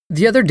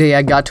The other day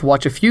I got to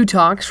watch a few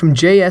talks from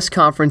JS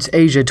Conference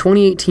Asia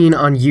 2018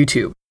 on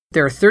YouTube.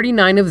 There are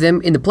 39 of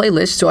them in the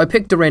playlist, so I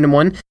picked a random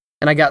one,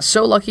 and I got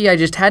so lucky I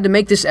just had to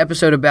make this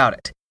episode about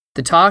it.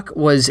 The talk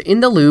was In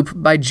the Loop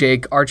by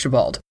Jake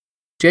Archibald.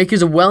 Jake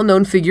is a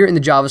well-known figure in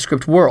the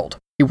JavaScript world.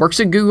 He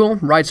works at Google,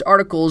 writes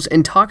articles,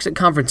 and talks at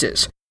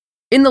conferences.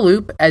 In the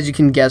Loop, as you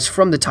can guess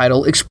from the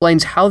title,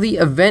 explains how the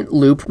event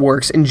loop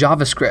works in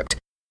JavaScript,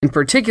 in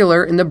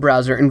particular in the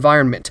browser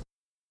environment.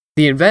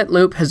 The event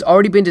loop has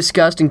already been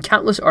discussed in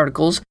countless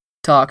articles,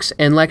 talks,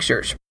 and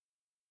lectures.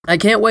 I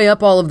can't weigh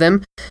up all of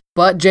them,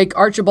 but Jake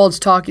Archibald's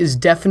talk is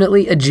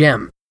definitely a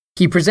gem.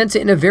 He presents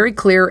it in a very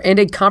clear and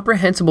a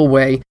comprehensible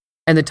way,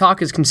 and the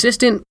talk is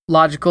consistent,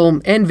 logical,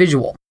 and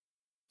visual.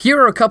 Here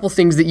are a couple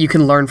things that you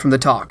can learn from the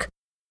talk.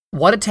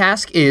 What a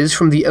task is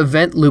from the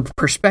event loop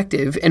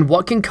perspective and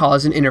what can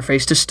cause an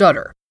interface to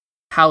stutter.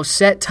 How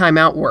set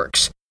timeout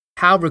works.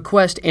 How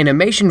request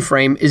animation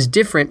frame is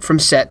different from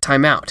set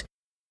timeout.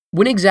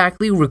 When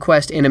exactly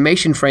request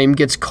animation frame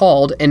gets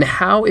called and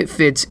how it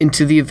fits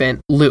into the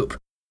event loop.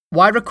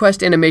 Why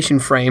request animation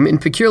frame in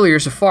Peculiar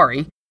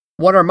Safari?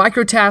 What are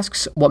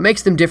microtasks, what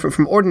makes them different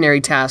from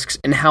ordinary tasks,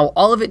 and how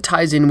all of it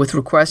ties in with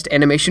request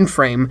animation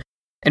frame,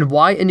 and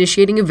why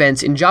initiating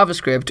events in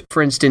JavaScript,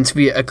 for instance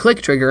via a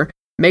click trigger,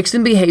 makes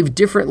them behave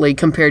differently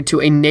compared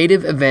to a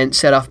native event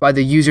set off by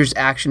the user's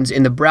actions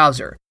in the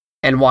browser,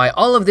 and why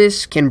all of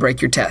this can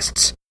break your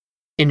tests.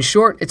 In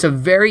short, it's a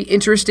very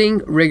interesting,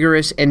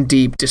 rigorous, and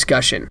deep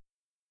discussion.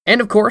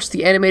 And of course,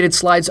 the animated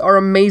slides are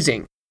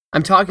amazing.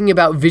 I'm talking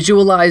about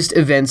visualized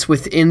events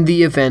within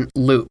the event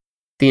loop.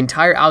 The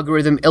entire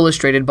algorithm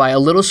illustrated by a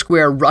little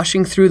square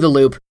rushing through the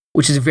loop,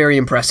 which is very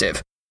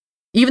impressive.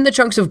 Even the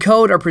chunks of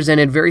code are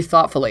presented very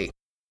thoughtfully.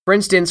 For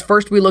instance,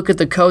 first we look at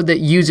the code that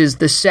uses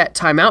the set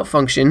timeout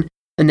function,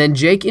 and then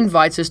Jake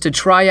invites us to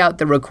try out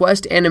the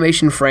request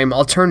animation frame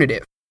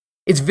alternative.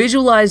 It's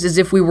visualized as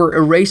if we were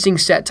erasing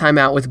set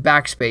timeout with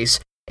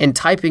backspace and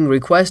typing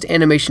request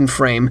animation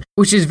frame,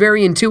 which is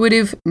very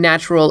intuitive,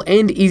 natural,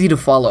 and easy to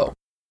follow.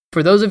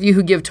 For those of you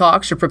who give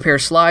talks or prepare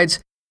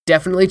slides,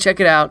 definitely check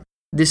it out.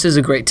 This is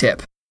a great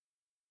tip.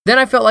 Then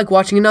I felt like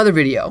watching another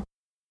video.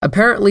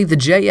 Apparently, the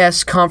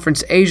JS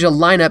Conference Asia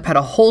lineup had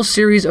a whole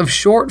series of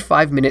short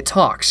 5-minute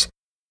talks.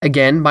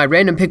 Again, my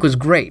random pick was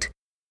great.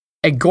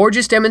 A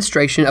gorgeous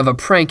demonstration of a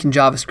prank in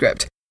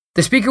JavaScript.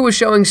 The speaker was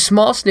showing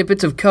small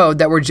snippets of code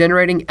that were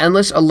generating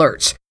endless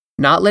alerts,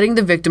 not letting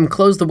the victim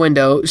close the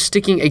window,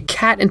 sticking a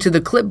cat into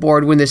the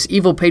clipboard when this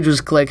evil page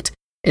was clicked,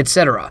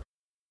 etc.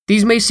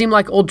 These may seem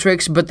like old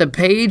tricks, but the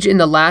page in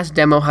the last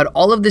demo had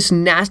all of this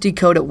nasty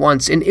code at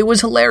once, and it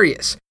was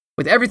hilarious.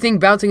 With everything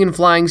bouncing and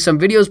flying, some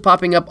videos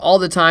popping up all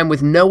the time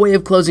with no way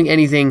of closing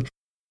anything,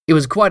 it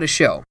was quite a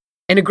show.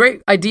 And a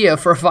great idea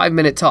for a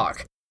 5-minute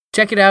talk.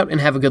 Check it out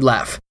and have a good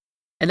laugh.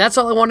 And that's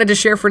all I wanted to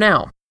share for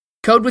now.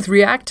 Code with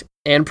React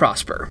and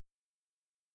prosper.